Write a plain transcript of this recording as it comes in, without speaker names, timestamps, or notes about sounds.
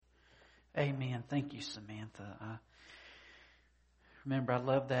Amen. Thank you, Samantha. Remember, I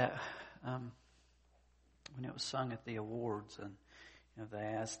love that when it was sung at the awards, and they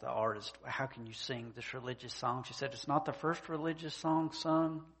asked the artist, "How can you sing this religious song?" She said, "It's not the first religious song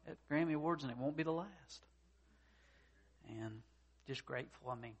sung at Grammy Awards, and it won't be the last." And just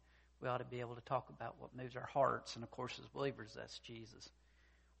grateful. I mean, we ought to be able to talk about what moves our hearts, and of course, as believers, that's Jesus.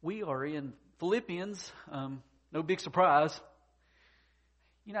 We are in Philippians. No big surprise.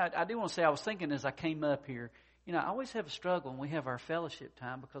 I do want to say, I was thinking as I came up here, I always have a struggle when we have our fellowship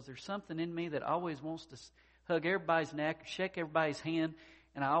time, because there's something in me that always wants to hug everybody's neck, shake everybody's hand,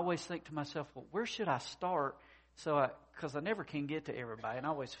 and I always think to myself, well, where should I start? Because I never can get to everybody, and I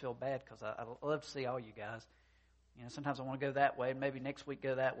always feel bad because I love to see all you guys. Sometimes I want to go that way, and maybe next week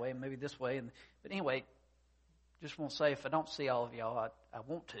go that way, and maybe this way. But anyway, just want to say, if I don't see all of y'all, I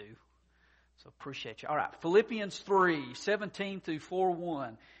want to. So appreciate you. All right, Philippians 3, 17 through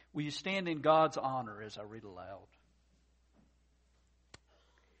 4:1. Will you stand in God's honor as I read aloud?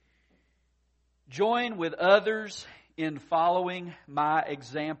 Join with others in following my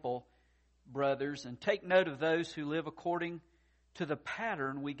example, brothers, and take note of those who live according to the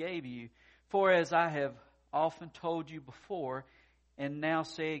pattern we gave you. For as I have often told you before, and now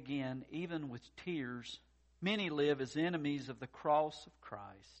say again, even with tears, many live as enemies of the cross of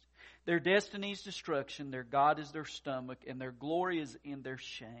Christ. Their destiny is destruction, their God is their stomach, and their glory is in their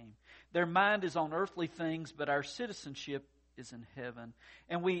shame. Their mind is on earthly things, but our citizenship is in heaven.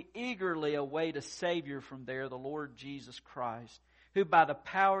 And we eagerly await a Savior from there, the Lord Jesus Christ, who by the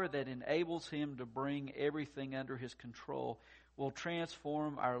power that enables Him to bring everything under His control will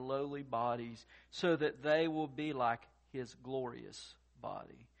transform our lowly bodies so that they will be like His glorious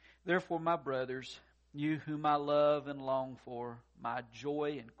body. Therefore, my brothers, you whom I love and long for, my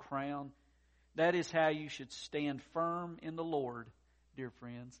joy and crown, that is how you should stand firm in the Lord, dear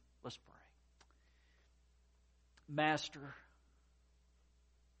friends. Let's pray. Master,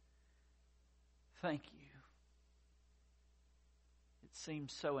 thank you. It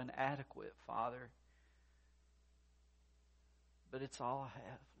seems so inadequate, Father, but it's all I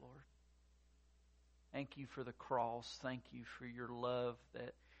have, Lord. Thank you for the cross. Thank you for your love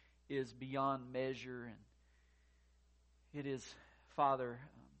that is beyond measure, and it is, Father,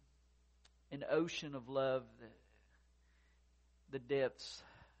 an ocean of love that the depths,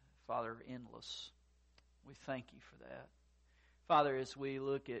 Father, are endless. We thank you for that. Father, as we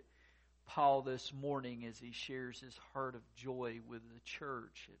look at Paul this morning as he shares his heart of joy with the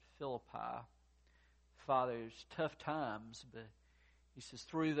church at Philippi, Father, it's tough times, but he says,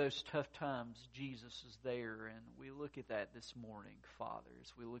 through those tough times, Jesus is there. And we look at that this morning, Father,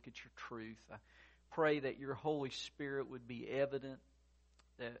 as we look at your truth. I pray that your Holy Spirit would be evident,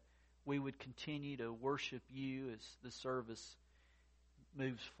 that we would continue to worship you as the service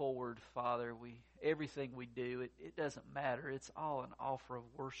moves forward, Father. Everything we do, it doesn't matter. It's all an offer of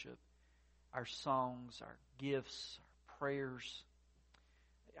worship. Our songs, our gifts, our prayers,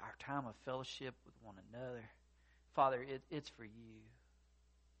 our time of fellowship with one another. Father, it's for you.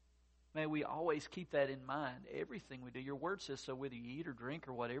 May we always keep that in mind. Everything we do. Your word says so, whether you eat or drink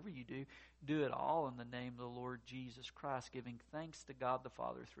or whatever you do, do it all in the name of the Lord Jesus Christ, giving thanks to God the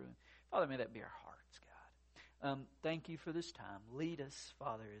Father through Him. Father, may that be our hearts, God. Thank you for this time. Lead us,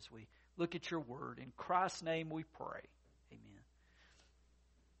 Father, as we look at your word. In Christ's name we pray. Amen.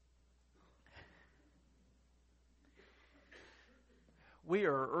 We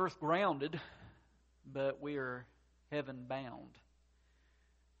are earth-grounded, but we are heaven-bound.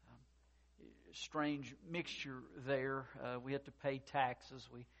 Strange mixture there. We have to pay taxes.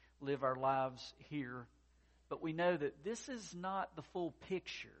 We live our lives here. But we know that this is not the full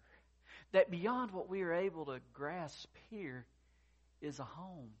picture. That beyond what we are able to grasp here is a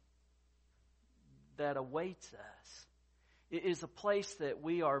home that awaits us. It is a place that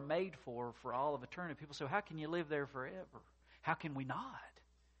we are made for all of eternity. People say, how can you live there forever? How can we not?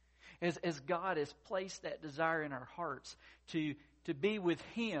 As God has placed that desire in our hearts to be with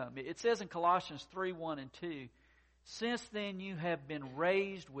Him. It says in Colossians 3:1 and 2, since then you have been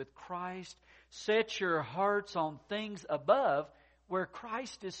raised with Christ, set your hearts on things above, where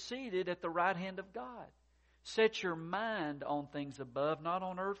Christ is seated at the right hand of God. Set your mind on things above, not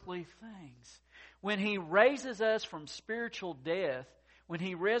on earthly things. When He raises us from spiritual death, when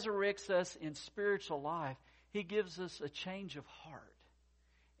He resurrects us in spiritual life, He gives us a change of heart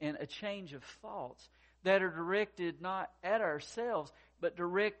and a change of thoughts that are directed not at ourselves, but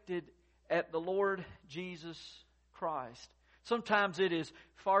directed at the Lord Jesus Christ. Sometimes it is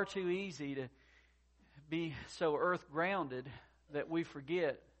far too easy to be so earth-grounded that we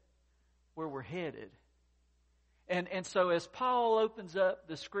forget where we're headed. And so as Paul opens up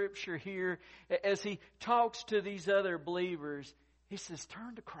the Scripture here, as he talks to these other believers, he says,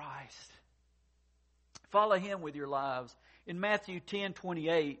 turn to Christ. Follow Him with your lives. In Matthew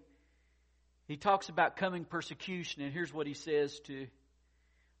 10:28, he talks about coming persecution, and here's what he says to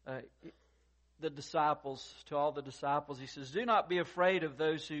the disciples, to all the disciples. He says, do not be afraid of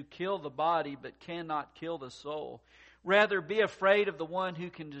those who kill the body but cannot kill the soul. Rather, be afraid of the one who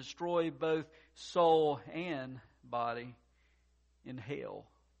can destroy both soul and body in hell.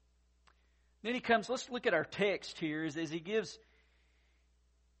 Then he comes, let's look at our text here as he gives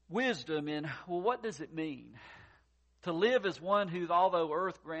wisdom in, well, what does it mean to live as one who, although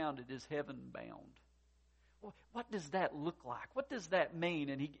earth-grounded, is heaven-bound? Well, what does that look like? What does that mean?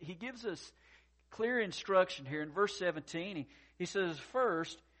 And he gives us clear instruction here. In verse 17, he says,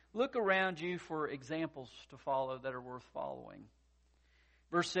 first, look around you for examples to follow that are worth following.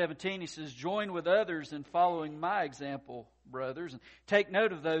 Verse 17, he says, join with others in following my example, brothers, and take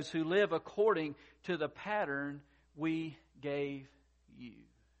note of those who live according to the pattern we gave you.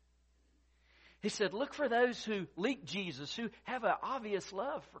 He said, look for those who like Jesus, who have an obvious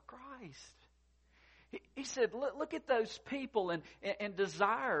love for Christ. He said, look at those people and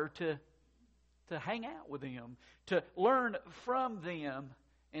desire to hang out with them, to learn from them,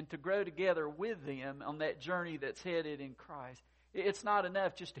 and to grow together with them on that journey that's headed in Christ. It's not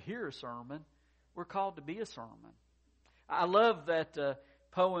enough just to hear a sermon. We're called to be a sermon. I love that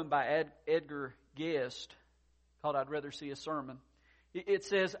poem by Edgar Guest called I'd Rather See a Sermon. It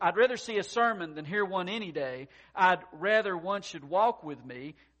says, I'd rather see a sermon than hear one any day. I'd rather one should walk with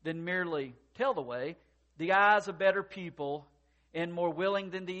me than merely tell the way. The eye's a better pupil and more willing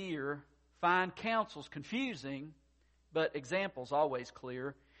than the ear. Find counsels confusing, but examples always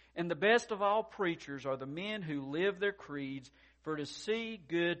clear. And the best of all preachers are the men who live their creeds, for to see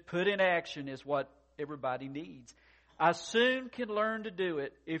good put in action is what everybody needs. I soon can learn to do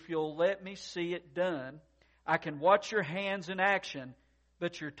it if you'll let me see it done. I can watch your hands in action,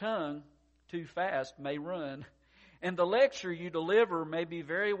 but your tongue too fast may run. And the lecture you deliver may be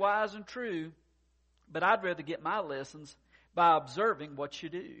very wise and true, but I'd rather get my lessons by observing what you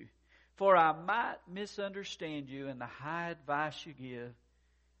do. For I might misunderstand you in the high advice you give,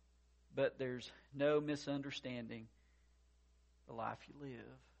 but there's no misunderstanding the life you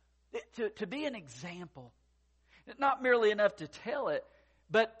live. To be an example, not merely enough to tell it,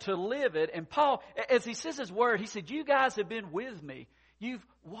 but to live it. And Paul, as he says his word, he said, you guys have been with me. You've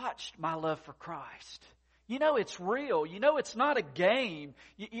watched my love for Christ. You know it's real. You know it's not a game.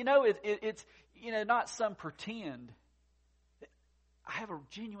 You know it's not some pretend. I have a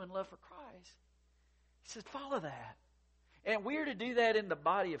genuine love for Christ. He said, follow that. And we're to do that in the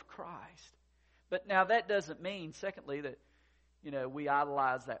body of Christ. But now that doesn't mean, secondly, that we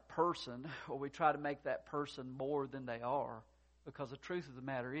idolize that person or we try to make that person more than they are. Because the truth of the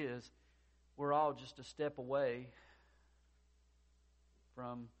matter is, we're all just a step away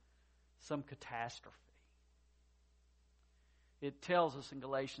from some catastrophe. It tells us in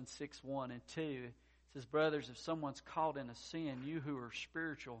Galatians 6:1 and 2, it says, brothers, if someone's caught in a sin, you who are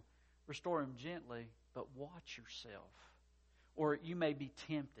spiritual, restore him gently, but watch yourself, or you may be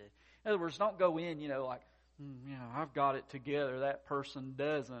tempted. In other words, don't go in, like, I've got it together, that person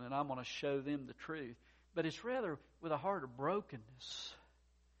doesn't, and I'm going to show them the truth. But it's rather with a heart of brokenness,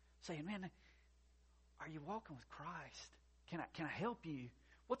 saying, man, are you walking with Christ? Can I help you?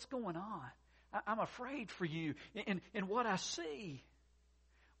 What's going on? I'm afraid for you in what I see.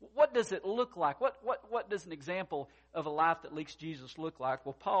 What does it look like? What does an example of a life that leaks Jesus look like?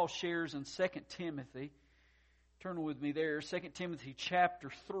 Well, Paul shares in 2 Timothy. Turn with me there. 2 Timothy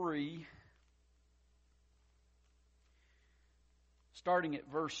chapter 3. Starting at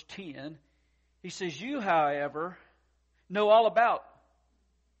verse 10. He says, you, however, know all about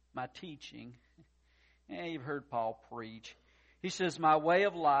my teaching. You've heard Paul preach. He says, my way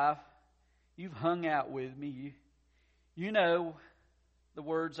of life, you've hung out with me. You know the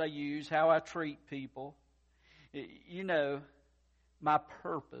words I use, how I treat people. You know my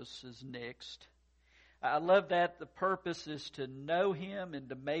purpose is next. I love that. The purpose is to know Him and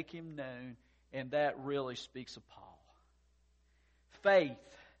to make Him known. And that really speaks of Paul. Faith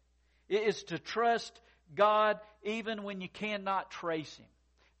is to trust God even when you cannot trace Him.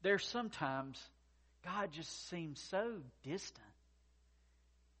 There's sometimes God just seems so distant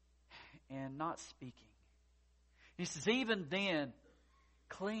and not speaking. He says, even then,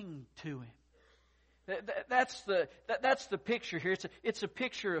 cling to Him. That's the picture here. It's a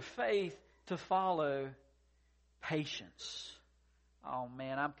picture of faith to follow patience. Oh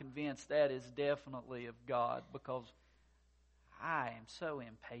man, I'm convinced that is definitely of God, because I am so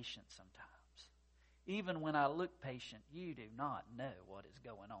impatient sometimes. even when I look patient, you do not know what is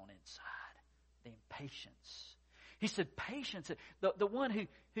going on inside. The impatience. He said, patience. The one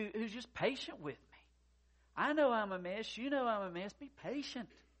who's just patient with me. I know I'm a mess. You know I'm a mess. Be patient.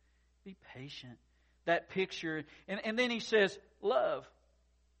 Be patient. That picture. And then he says, love.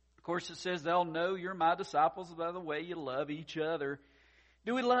 Of course, it says they'll know you're my disciples by the way you love each other.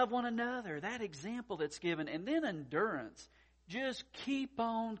 Do we love one another? That example that's given. And then endurance. Just keep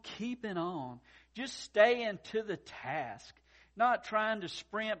on keeping on. Just stay into the task. Not trying to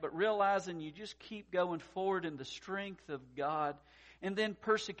sprint, but realizing you just keep going forward in the strength of God. And then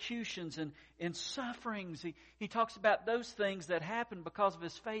persecutions and sufferings. He talks about those things that happen because of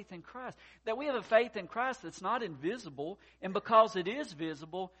his faith in Christ. That we have a faith in Christ that's not invisible. And because it is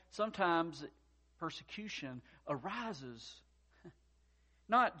visible, sometimes persecution arises.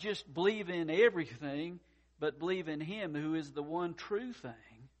 Not just believe in everything, but believe in Him who is the one true thing.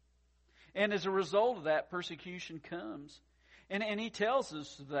 And as a result of that, persecution comes. And he tells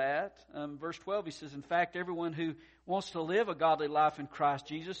us that, verse 12, he says, in fact, everyone who wants to live a godly life in Christ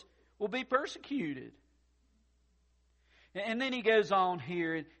Jesus will be persecuted. And then he goes on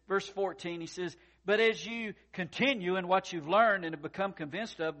here in verse 14, he says, but as you continue in what you've learned and have become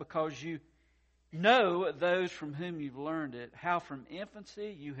convinced of because you know those from whom you've learned it, how from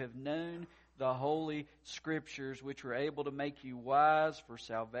infancy you have known the Holy Scriptures, which are able to make you wise for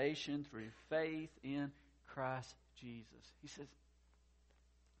salvation through faith in Christ Jesus. He says,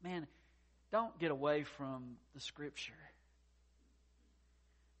 man, don't get away from the Scripture.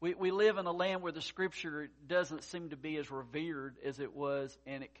 We live in a land where the Scripture doesn't seem to be as revered as it was,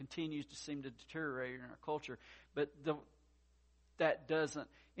 and it continues to seem to deteriorate in our culture. But that doesn't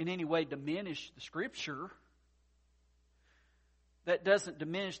in any way diminish the Scripture. That doesn't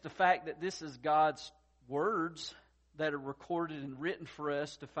diminish the fact that this is God's words that are recorded and written for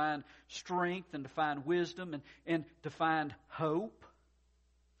us to find strength and to find wisdom and to find hope.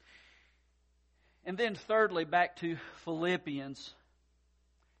 And then thirdly, back to Philippians.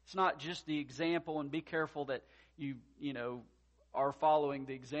 It's not just the example, and be careful that you are following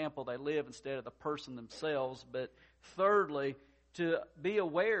the example they live instead of the person themselves. But thirdly, to be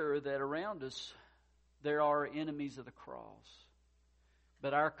aware that around us there are enemies of the cross.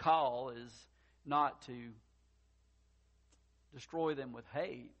 But our call is not to destroy them with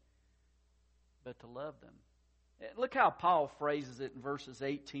hate, but to love them. Look how Paul phrases it in verses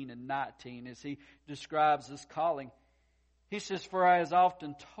 18 and 19 as he describes this calling. He says, for I have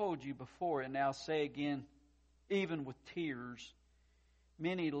often told you before, and now say again, even with tears,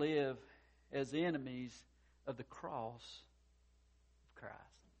 many live as enemies of the cross of Christ.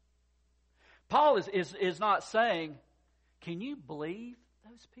 Paul is not saying, can you believe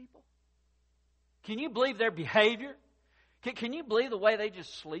those people? Can you believe their behavior? Can you believe the way they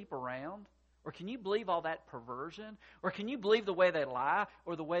just sleep around? Or can you believe all that perversion? Or can you believe the way they lie?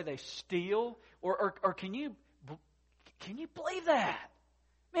 Or the way they steal? Or can you believe that?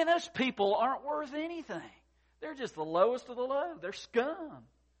 Man, those people aren't worth anything. They're just the lowest of the low. They're scum.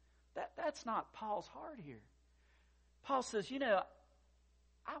 That's not Paul's heart here. Paul says,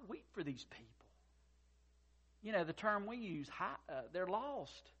 I weep for these people. The term we use, they're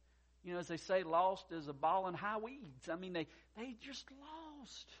lost. As they say, lost as a ball in high weeds. I mean, they just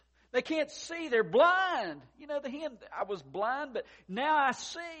lost. They can't see. They're blind. The hymn, I was blind, but now I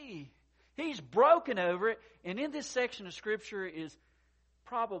see. He's broken over it. And in this section of Scripture is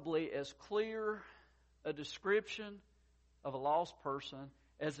probably as clear a description of a lost person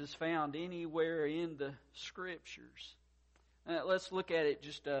as is found anywhere in the Scriptures. Let's look at it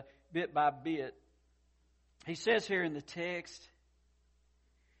just bit by bit. He says here in the text,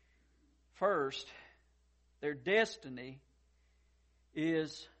 first, their destiny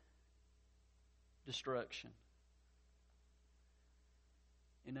is destruction.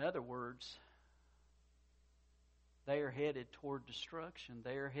 In other words, they are headed toward destruction.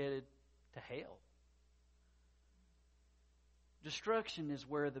 They are headed to hell. Destruction is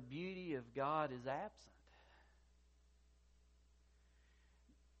where the beauty of God is absent.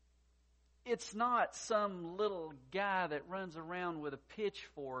 It's not some little guy that runs around with a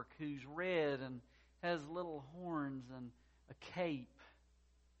pitchfork who's red and has little horns and a cape.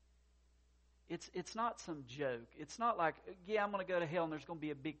 It's not some joke. It's not like, yeah, I'm going to go to hell and there's going to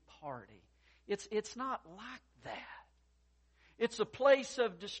be a big party. It's not like that. It's a place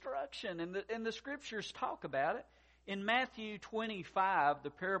of destruction, and the Scriptures talk about it. In Matthew 25,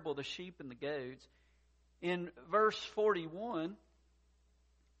 the parable of the sheep and the goats, in verse 41,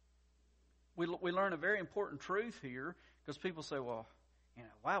 we learn a very important truth here, because people say, well,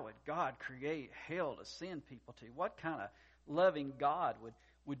 why would God create hell to send people to? What kind of loving God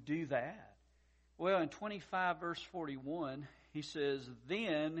would do that? Well, in 25 verse 41, he says,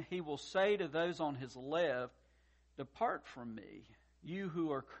 "Then he will say to those on his left, 'Depart from me, you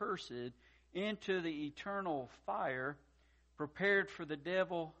who are cursed, into the eternal fire prepared for the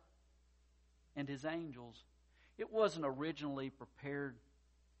devil and his angels.'" It wasn't originally prepared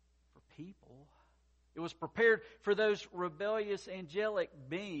for people. It was prepared for those rebellious angelic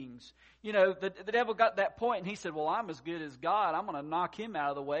beings. You know, the devil got that point and he said, "Well, I'm as good as God. I'm going to knock him out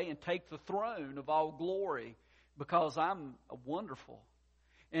of the way and take the throne of all glory because I'm wonderful."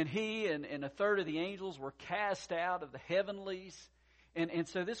 And he and a third of the angels were cast out of the heavenlies. And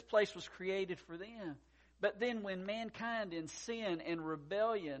so this place was created for them. But then when mankind in sin and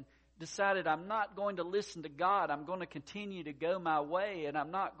rebellion decided, "I'm not going to listen to God. I'm going to continue to go my way, and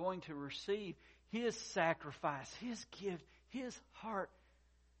I'm not going to receive His sacrifice, His gift, His heart,"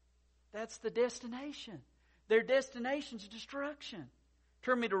 that's the destination. Their destination's destruction.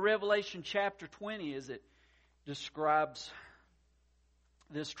 Turn me to Revelation chapter 20 as it describes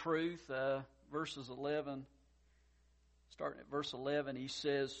this truth. Verses 11. Starting at verse 11, he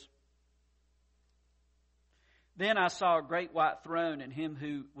says, "Then I saw a great white throne and him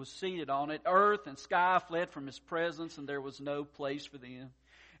who was seated on it. Earth and sky fled from his presence, and there was no place for them.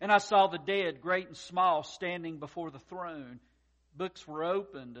 And I saw the dead, great and small, standing before the throne. Books were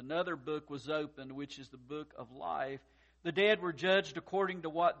opened. Another book was opened, which is the book of life. The dead were judged according to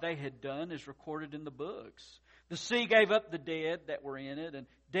what they had done, as recorded in the books. The sea gave up the dead that were in it, and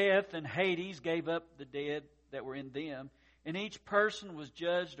death and Hades gave up the dead that were in them. And each person was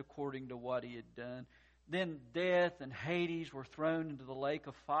judged according to what he had done. Then death and Hades were thrown into the lake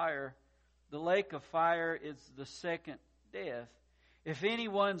of fire. The lake of fire is the second death. If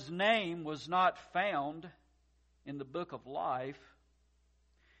anyone's name was not found in the book of life,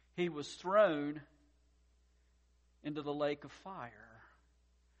 he was thrown into the lake of fire."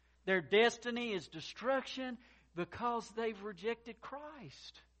 Their destiny is destruction because they've rejected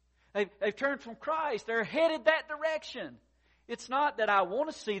Christ. They've turned from Christ. They're headed that direction. It's not that I want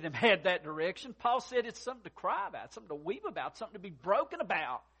to see them head that direction. Paul said it's something to cry about, something to weep about, something to be broken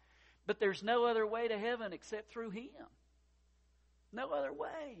about. But there's no other way to heaven except through Him. No other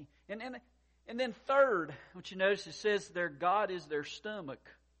way. And then third, what you notice, it says their God is their stomach.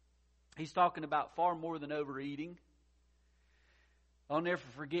 He's talking about far more than overeating. I'll never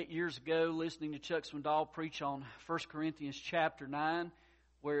forget years ago listening to Chuck Swindoll preach on 1 Corinthians chapter 9,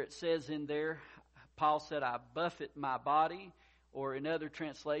 where it says in there, Paul said, "I buffet my body," or in other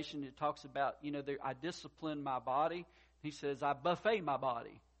translation it talks about, I discipline my body. He says, "I buffet my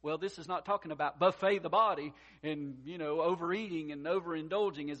body." Well, this is not talking about buffet the body and, overeating and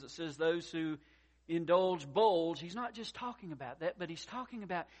overindulging, as it says those who indulge bulge. He's not just talking about that, but he's talking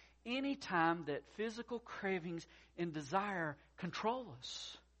about any time that physical cravings and desire control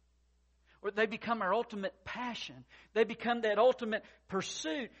us. Or they become our ultimate passion. They become that ultimate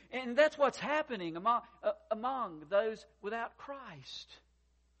pursuit. And that's what's happening among those without Christ.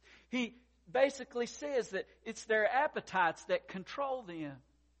 He basically says that it's their appetites that control them.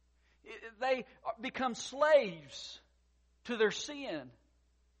 They become slaves to their sin.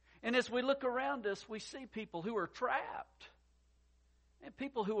 And as we look around us, we see people who are trapped. And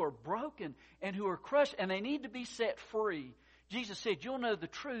people who are broken and who are crushed. And they need to be set free. Jesus said, "You'll know the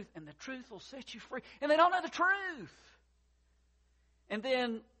truth, and the truth will set you free." And they don't know the truth. And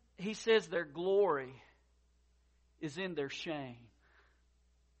then He says their glory is in their shame.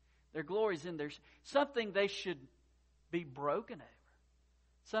 Their glory is in their something they should be broken over.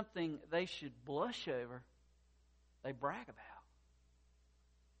 Something they should blush over, they brag about.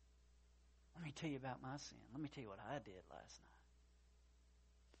 Let me tell you about my sin. Let me tell you what I did last night.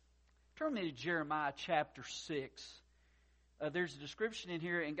 Turn me to Jeremiah chapter 6. There's a description in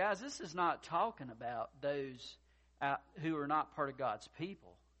here, and guys, this is not talking about those who are not part of God's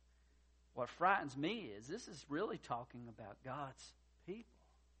people. What frightens me is this is really talking about God's people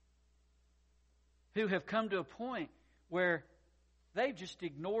who have come to a point where they've just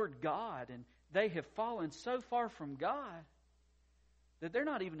ignored God, and they have fallen so far from God that they're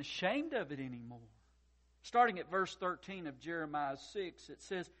not even ashamed of it anymore. Starting at verse 13 of Jeremiah 6, it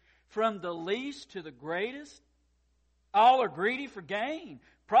says, "From the least to the greatest, all are greedy for gain.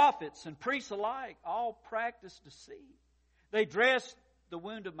 Prophets and priests alike, all practice deceit. They dress the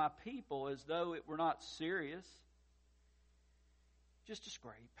wound of my people as though it were not serious. Just a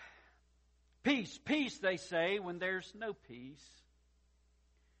scrape. Peace, peace, they say, when there's no peace.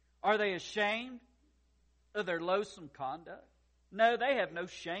 Are they ashamed of their loathsome conduct? No, they have no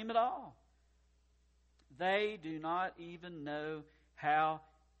shame at all. They do not even know how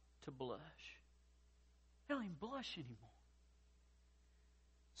to blush." They don't even blush anymore.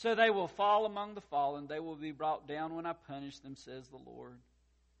 So they will fall among the fallen. They will be brought down when I punish them, says the Lord.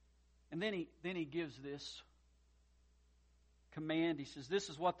 And then he gives this command. He says, this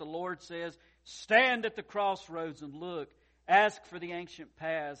is what the Lord says. Stand at the crossroads and look. Ask for the ancient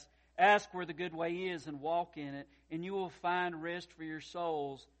paths. Ask where the good way is and walk in it. And you will find rest for your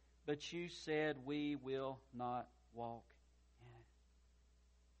souls. But you said, we will not walk in it.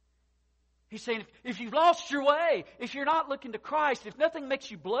 He's saying, if you've lost your way, if you're not looking to Christ, if nothing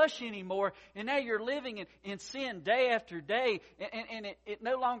makes you blush anymore, and now you're living in sin day after day, and it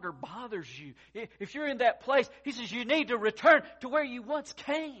no longer bothers you. If you're in that place, he says, you need to return to where you once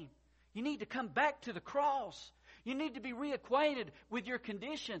came. You need to come back to the cross. You need to be reacquainted with your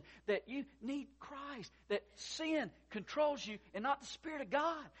condition, that you need Christ, that sin controls you and not the Spirit of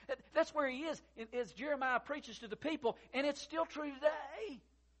God. That's where he is, as Jeremiah preaches to the people, and it's still true today.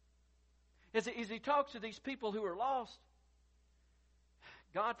 As he talks to these people who are lost,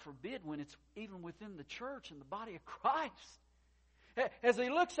 God forbid when it's even within the church and the body of Christ. As he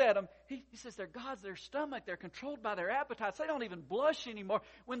looks at them, he says they're gods, their stomach, they're controlled by their appetites. They don't even blush anymore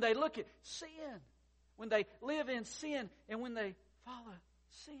when they look at sin. When they live in sin and when they follow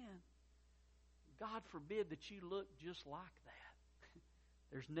sin. God forbid that you look just like that.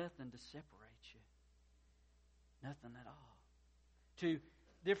 There's nothing to separate you. Nothing at all. To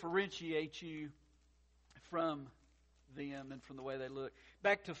differentiate you from them and from the way they look.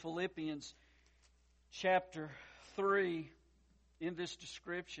 Back to Philippians chapter 3. In this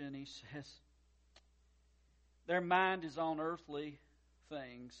description, he says, their mind is on earthly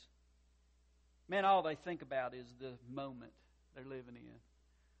things. Man, all they think about is the moment they're living in.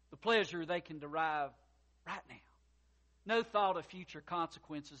 The pleasure they can derive right now. No thought of future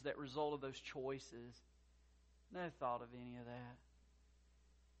consequences that result of those choices. No thought of any of that.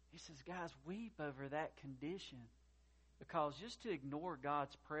 He says, guys, weep over that condition. Because just to ignore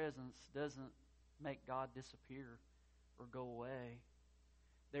God's presence doesn't make God disappear or go away.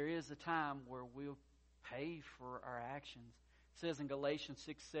 There is a time where we'll pay for our actions. It says in Galatians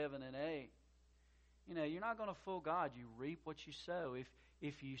 6, 7, and 8, you know, you're not going to fool God. You reap what you sow.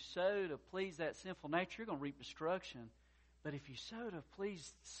 If you sow to please that sinful nature, you're going to reap destruction. But if you sow to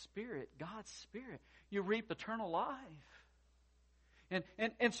please Spirit, God's Spirit, you reap eternal life.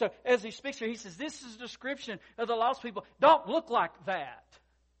 And so as he speaks here, he says, this is a description of the lost people. Don't look like that.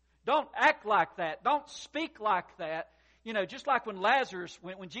 Don't act like that. Don't speak like that. You know, just like when Lazarus,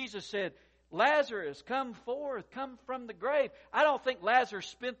 when Jesus said, Lazarus, come forth, come from the grave. I don't think Lazarus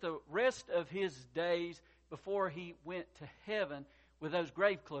spent the rest of his days before he went to heaven with those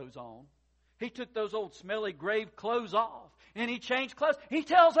grave clothes on. He took those old smelly grave clothes off and he changed clothes. He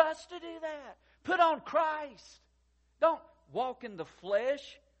tells us to do that. Put on Christ. Don't walk in the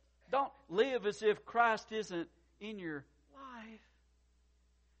flesh. Don't live as if Christ isn't in your life.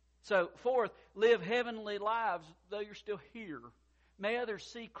 So, fourth, live heavenly lives though you're still here. May others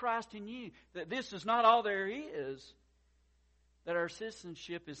see Christ in you, that this is not all there is, that our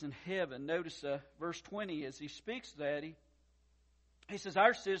citizenship is in heaven. Notice verse 20, as he speaks that, he says,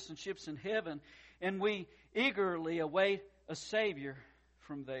 our citizenship's in heaven, and we eagerly await a Savior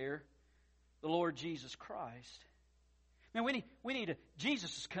from there, the Lord Jesus Christ. Man, we need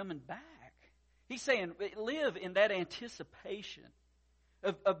Jesus is coming back. He's saying, live in that anticipation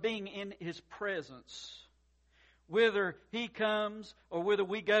of being in His presence. Whether He comes or whether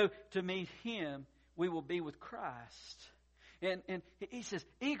we go to meet Him, we will be with Christ. And he says,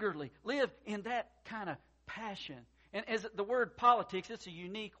 eagerly live in that kind of passion. And as the word politics, it's a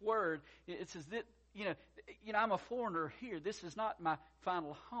unique word. It says that, you know, I'm a foreigner here. This is not my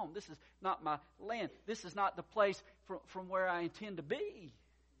final home. This is not my land. This is not the place from where I intend to be.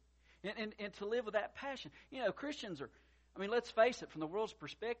 And to live with that passion. You know, Christians are, I mean, let's face it, from the world's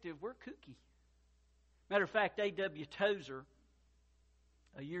perspective, we're kooky. Matter of fact, A.W. Tozer,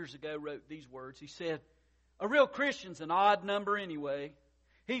 years ago, wrote these words. He said, a real Christian's an odd number anyway.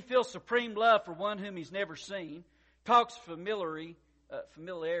 He feels supreme love for one whom he's never seen, talks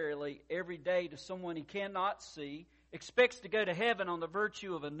familiarly every day to someone he cannot see, expects to go to heaven on the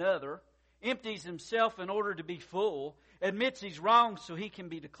virtue of another, empties himself in order to be full, admits he's wrong so he can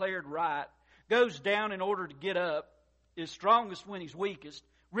be declared right, goes down in order to get up, is strongest when he's weakest,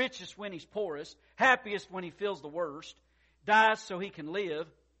 richest when he's poorest, happiest when he feels the worst, dies so he can live,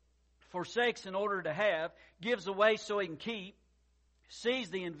 forsakes in order to have, gives away so he can keep, sees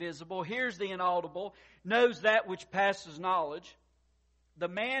the invisible, hears the inaudible, knows that which passes knowledge. The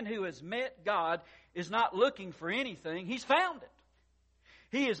man who has met God is not looking for anything. He's found it.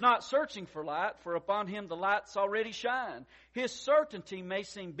 He is not searching for light, for upon him the lights already shine. His certainty may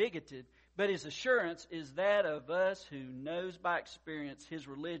seem bigoted, But his assurance is that of us who knows by experience his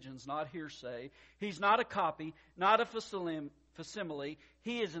religion's not hearsay. He's not a copy, not a facsimile.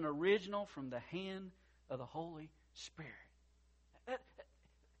 He is an original from the hand of the Holy Spirit.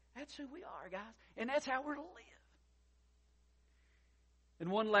 That's who we are, guys. And that's how we're to live. And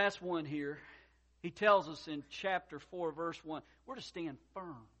one last one here. He tells us in chapter 4, verse 1, we're to stand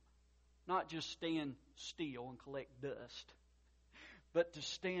firm. Not just stand still and collect dust, but to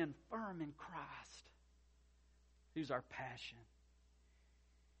stand firm in Christ, who's our passion.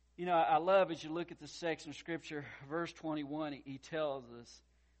 You know, I love as you look at this section of Scripture, verse 21, he tells us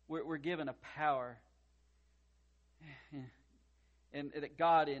we're given a power, and that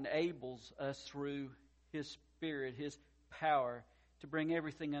God enables us through His Spirit, His power, to bring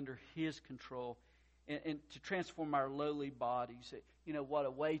everything under His control and to transform our lowly bodies. You know, what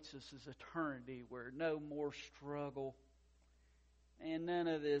awaits us is eternity where no more struggle and none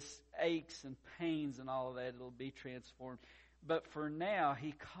of this aches and pains and all of that. It'll be transformed. But for now,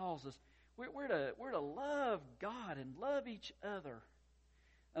 He calls us, we're to love God and love each other.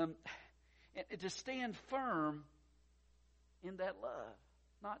 And to stand firm in that love.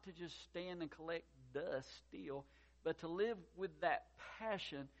 Not to just stand and collect dust still, but to live with that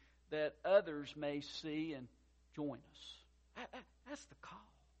passion that others may see and join us. That's the call.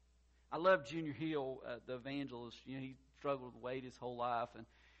 I love Junior Hill, the evangelist. You know, he struggled with weight his whole life, and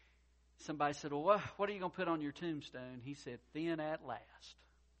somebody said, well, what are you going to put on your tombstone? He said, thin at last.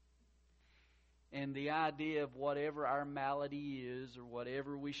 And the idea of whatever our malady is or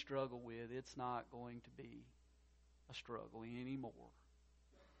whatever we struggle with, it's not going to be a struggle anymore.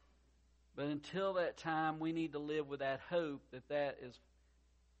 But until that time, we need to live with that hope that that is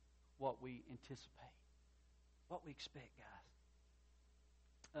what we anticipate, what we expect,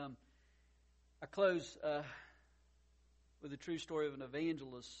 guys. I close with a true story of an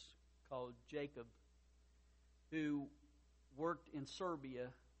evangelist called Jacob who worked in Serbia.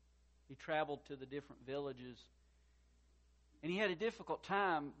 He traveled to the different villages. And he had a difficult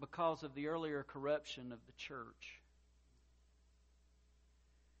time because of the earlier corruption of the church.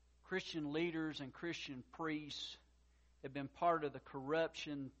 Christian leaders and Christian priests have been part of the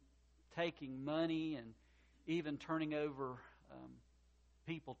corruption, taking money and even turning over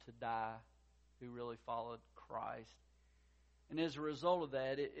people to die who really followed Christ. And as a result of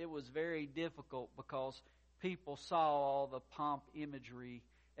that, it was very difficult because people saw all the pomp imagery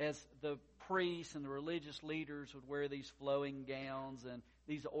as the priests and the religious leaders would wear these flowing gowns and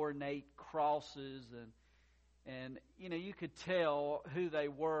these ornate crosses, and you know, you could tell who they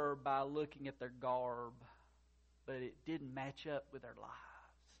were by looking at their garb, but it didn't match up with their lives.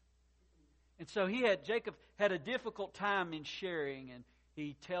 And so Jacob had a difficult time in sharing, and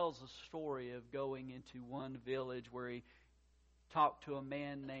he tells a story of going into one village where he talked to a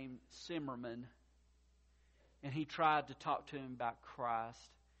man named Zimmerman, and he tried to talk to him about Christ.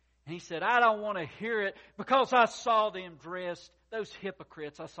 And he said, I don't want to hear it because I saw them dressed, those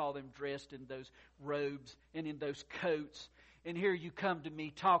hypocrites, I saw them dressed in those robes and in those coats. And here you come to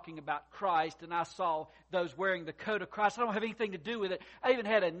me talking about Christ, and I saw those wearing the coat of Christ. I don't have anything to do with it. I even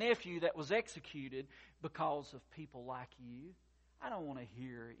had a nephew that was executed because of people like you. I don't want to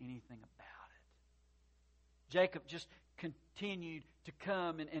hear anything about it. Jacob just continued to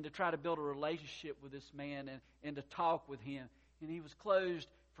come and to try to build a relationship with this man and to talk with him. And he was closed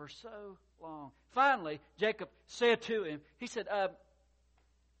for so long. Finally, Jacob said to him, he said,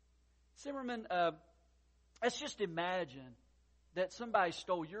 Zimmerman, let's just imagine that somebody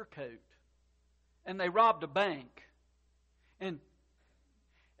stole your coat and they robbed a bank. And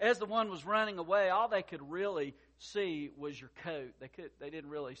as the one was running away, all they could really see was your coat. They didn't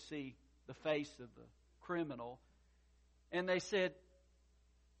really see the face of the criminal. And they said,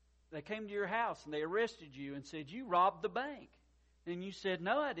 they came to your house and they arrested you and said, you robbed the bank. And you said,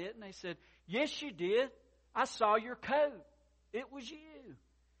 no, I didn't. They said, yes, you did. I saw your coat. It was you.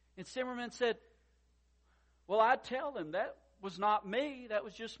 And Zimmerman said, well, I'd tell them that was not me. That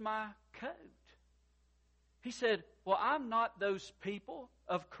was just my coat. He said, well, I'm not those people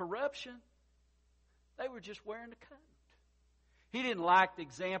of corruption. They were just wearing a coat. He didn't like the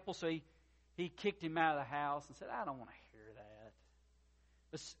example, so he kicked him out of the house and said, I don't want to hear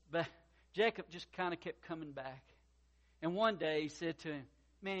that. But Jacob just kind of kept coming back. And one day he said to him,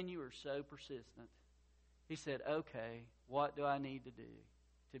 man, you are so persistent. He said, okay, what do I need to do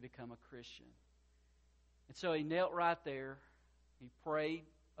to become a Christian? And so he knelt right there. He prayed,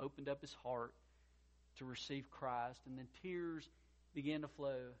 opened up his heart to receive Christ. And then tears began to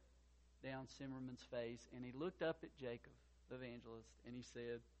flow down Zimmerman's face. And he looked up at Jacob, the evangelist, and he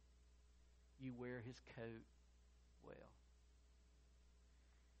said, you wear his coat well.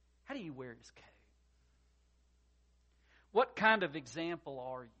 How do you wear His coat? What kind of example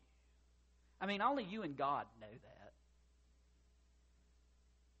are you? I mean, only you and God know that.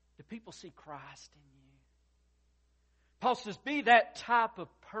 Do people see Christ in you? Paul says, be that type of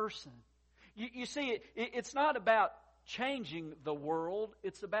person. You see, it's not about changing the world.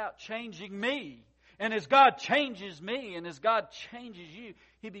 It's about changing me. And as God changes me and as God changes you,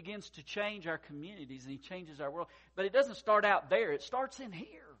 He begins to change our communities and He changes our world. But it doesn't start out there. It starts in here.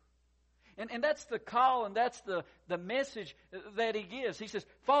 And that's the call and that's the message that He gives. He says,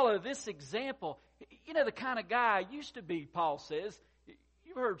 follow this example. You know, the kind of guy I used to be, Paul says.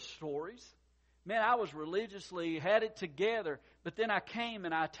 You've heard stories. Man, I was religiously, had it together, but then I came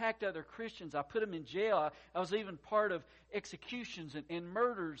and I attacked other Christians. I put them in jail. I was even part of executions and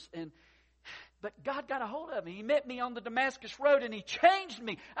murders. But God got a hold of me. He met me on the Damascus Road and He changed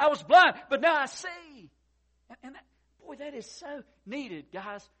me. I was blind, but now I see. And boy, that is so needed,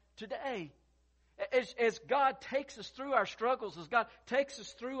 guys, today. As God takes us through our struggles, as God takes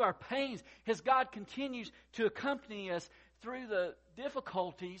us through our pains, as God continues to accompany us through the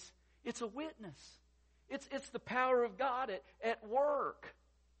difficulties, it's a witness. It's the power of God at work.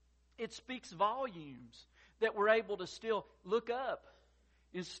 It speaks volumes that we're able to still look up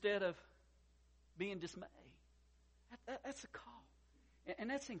instead of being dismayed. That's a call. And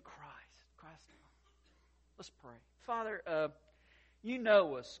that's in Christ. Christ alone. Let's pray. Father, You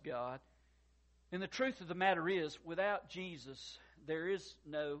know us, God. And the truth of the matter is, without Jesus, there is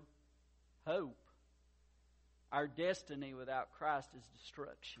no hope. Our destiny without Christ is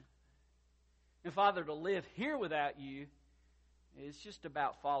destruction. And Father, to live here without You is just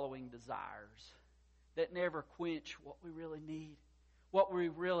about following desires that never quench what we really need, what we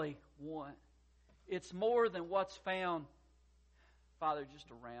really want. It's more than what's found, Father, just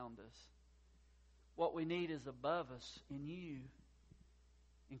around us. What we need is above us in You,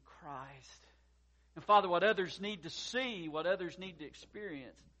 in Christ. And Father, what others need to see, what others need to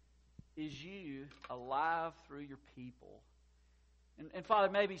experience, is You alive through Your people. And Father,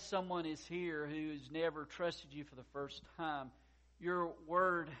 maybe someone is here who's never trusted You for the first time. Your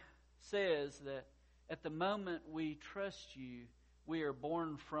Word says that at the moment we trust You, we are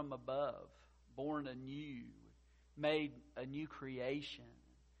born from above, born anew, made a new creation.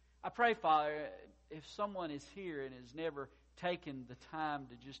 I pray, Father, if someone is here and has never taken the time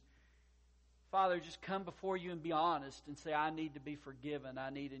to just, Father, just come before You and be honest and say, I need to be forgiven. I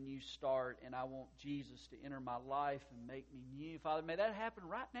need a new start, and I want Jesus to enter my life and make me new. Father, may that happen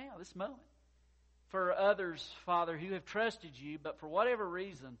right now, this moment. For others, Father, who have trusted You, but for whatever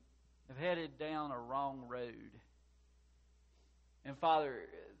reason have headed down a wrong road. And Father,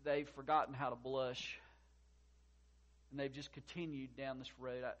 they've forgotten how to blush, and they've just continued down this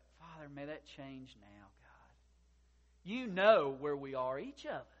road. Father, may that change now, God. You know where we are, each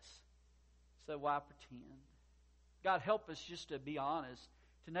of us. So why pretend? God, help us just to be honest,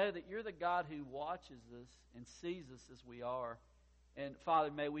 to know that You're the God who watches us and sees us as we are. And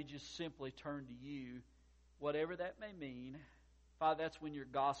Father, may we just simply turn to You, whatever that may mean. Father, that's when Your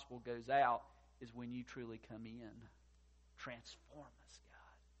gospel goes out, is when You truly come in. Transform us,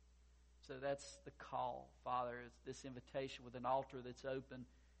 God. So that's the call, Father. It's this invitation with an altar that's open.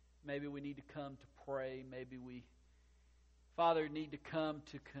 Maybe we need to come to pray. Maybe we, Father, need to come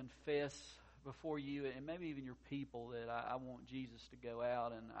to confess before You and maybe even Your people that I want Jesus to go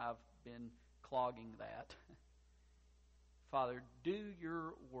out, and I've been clogging that. Father, do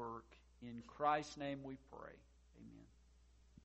Your work. In Christ's name we pray. Amen.